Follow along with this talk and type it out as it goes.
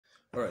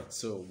Alright,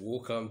 so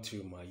welcome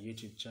to my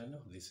YouTube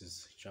channel. This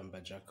is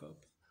Chamba Jacob.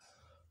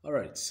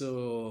 Alright,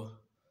 so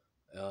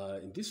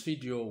in this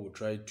video, we'll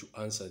try to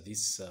answer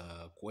this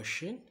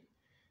question.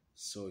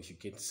 So if you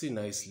can see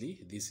nicely,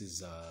 this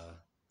is a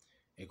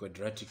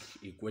quadratic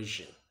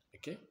equation,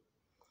 okay?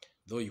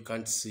 Though you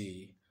can't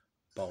see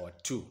power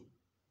 2.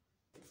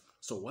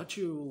 So what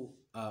you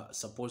are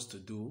supposed to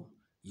do,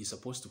 you're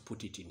supposed to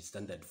put it in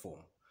standard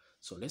form.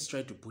 So let's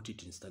try to put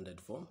it in standard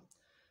form.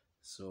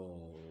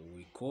 So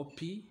we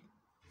copy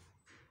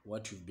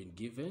what you've been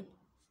given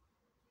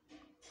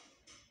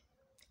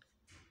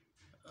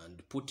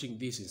and putting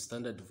this in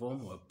standard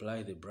form, we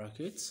apply the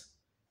brackets,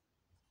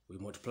 we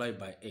multiply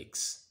by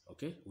x.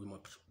 Okay, we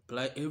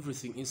multiply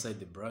everything inside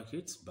the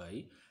brackets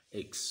by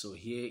x. So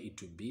here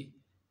it will be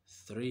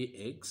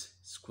 3x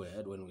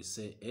squared. When we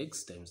say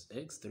x times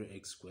x,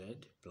 3x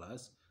squared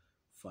plus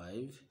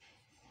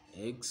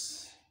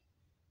 5x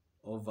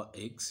over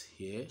x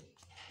here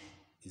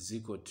is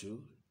equal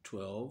to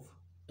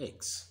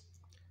 12x.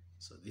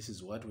 So this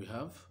is what we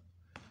have.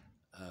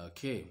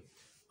 Okay,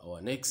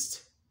 our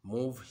next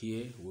move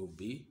here will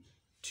be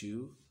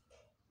to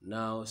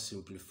now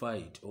simplify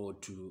it, or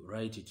to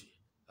write it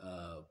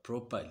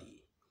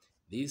properly.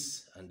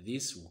 This and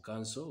this will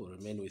cancel, will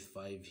remain with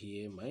 5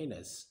 here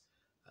minus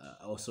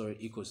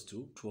equals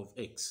to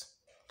 12x.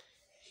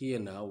 Here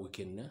now we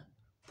can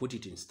put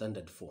it in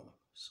standard form.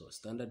 So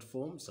standard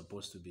form is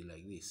supposed to be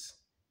like this.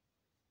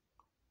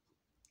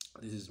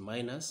 This is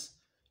minus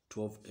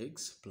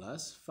 12x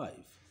plus 5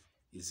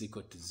 is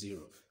equal to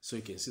 0. So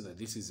you can see that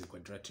this is a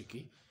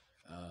quadratic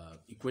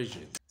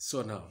equation.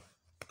 So now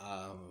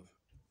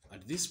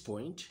at this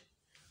point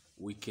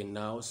we can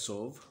now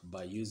solve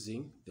by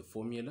using the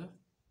formula,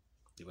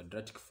 the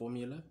quadratic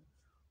formula,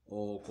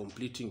 or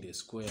completing the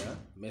square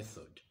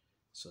method.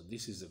 So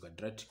this is the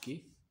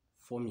quadratic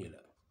formula.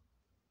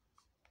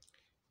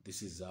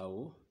 This is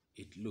how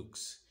it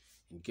looks.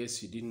 In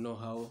case you didn't know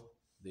how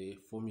the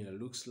formula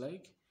looks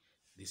like,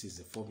 this is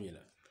the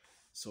formula.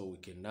 So we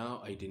can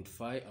now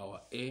identify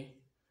our A.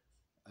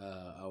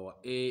 Our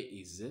A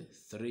is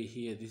 3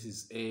 here. This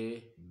is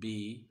A,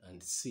 B,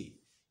 and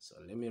C. So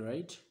let me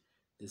write.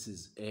 This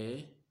is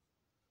A,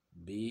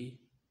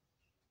 B,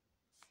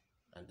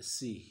 and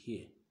C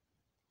here.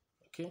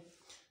 Okay.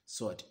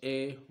 So at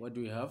A, what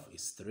do we have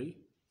is 3.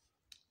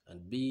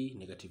 And B,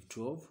 negative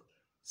 12.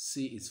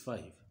 C is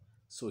 5.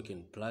 So we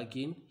can plug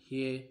in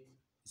here.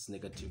 It's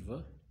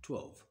negative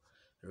 12.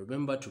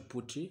 Remember to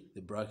put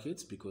the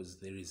brackets because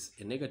there is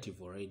a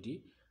negative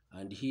already,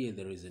 and here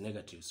there is a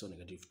negative, so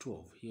negative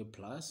 12 here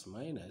plus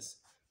minus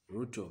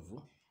root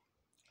of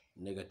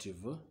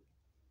negative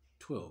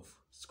 12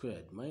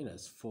 squared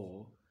minus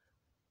 4.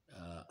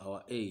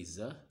 Our A is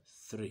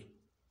 3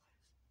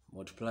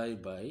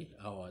 multiplied by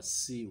our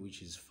C,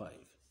 which is 5.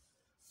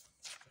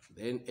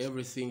 Then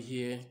everything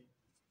here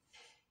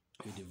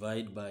we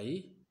divide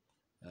by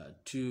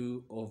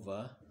 2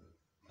 over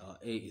our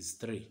A is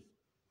 3.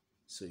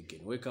 So you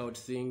can work out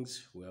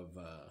things. We have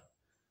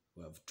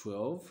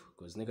 12,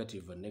 because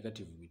negative and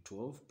negative will be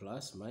 12,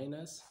 plus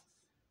minus.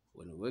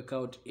 When we work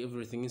out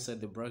everything inside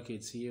the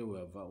brackets here, we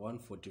have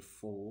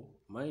 144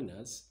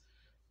 minus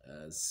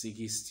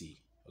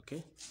 60.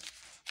 Okay,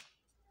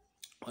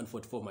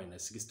 144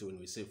 minus 60. When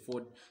we say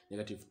 4,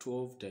 negative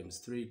 12 times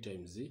 3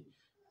 times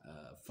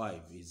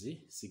 5 is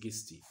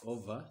 60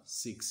 over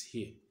 6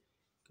 here,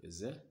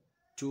 because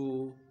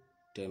 2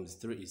 times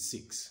 3 is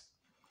 6.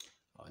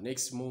 Our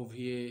next move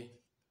here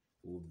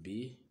will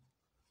be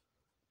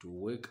to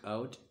work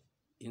out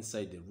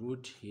inside the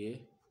root here.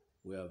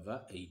 We have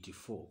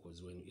 84,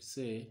 because when you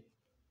say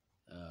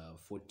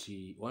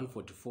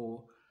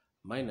 144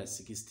 minus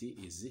 60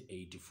 is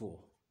 84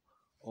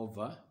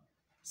 over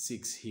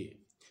 6 here.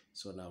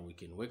 So now we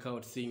can work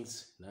out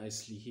things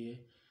nicely here.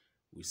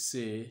 We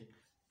say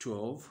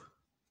 12,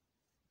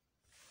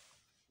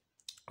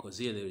 because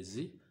here there is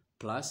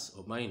plus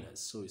or minus.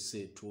 So we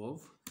say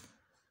 12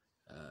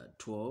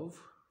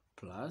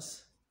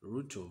 plus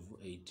root of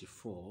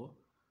 84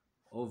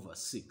 over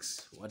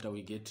 6. What are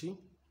we getting?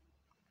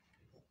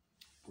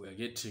 We are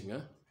getting,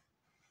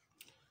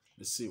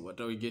 let's see,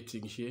 what are we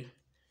getting here?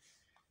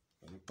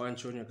 When you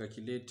punch on your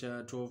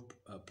calculator, 12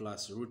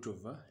 plus root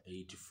over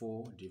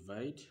 84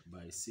 divide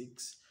by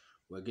 6.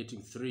 We are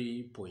getting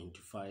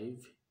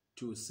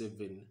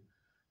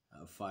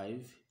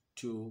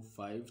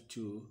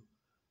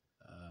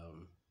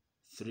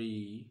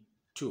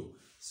 3.527525232.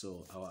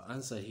 So our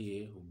answer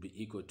here will be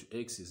equal to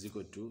x is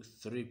equal to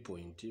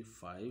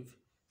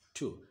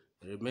 3.52.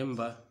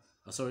 Remember,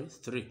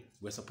 3.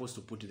 We're supposed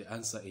to put the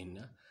answer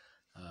in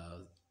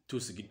two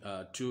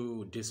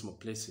decimal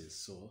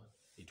places, so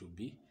it will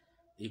be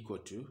equal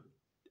to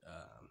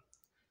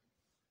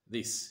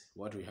this,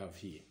 what we have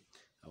here.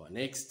 Our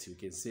next, we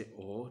can say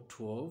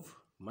 12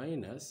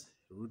 minus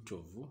root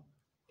of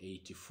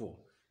 84.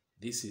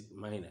 This is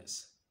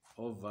minus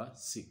over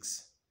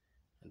 6.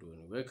 And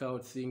when we work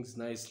out things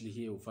nicely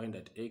here, we'll find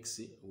that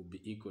x will be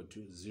equal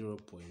to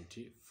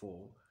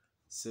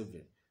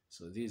 0.47.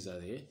 So these are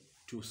the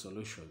two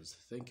solutions.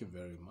 Thank you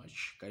very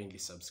much. Kindly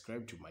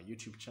subscribe to my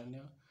YouTube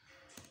channel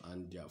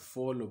and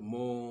follow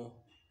more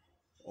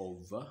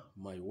of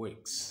my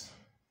works.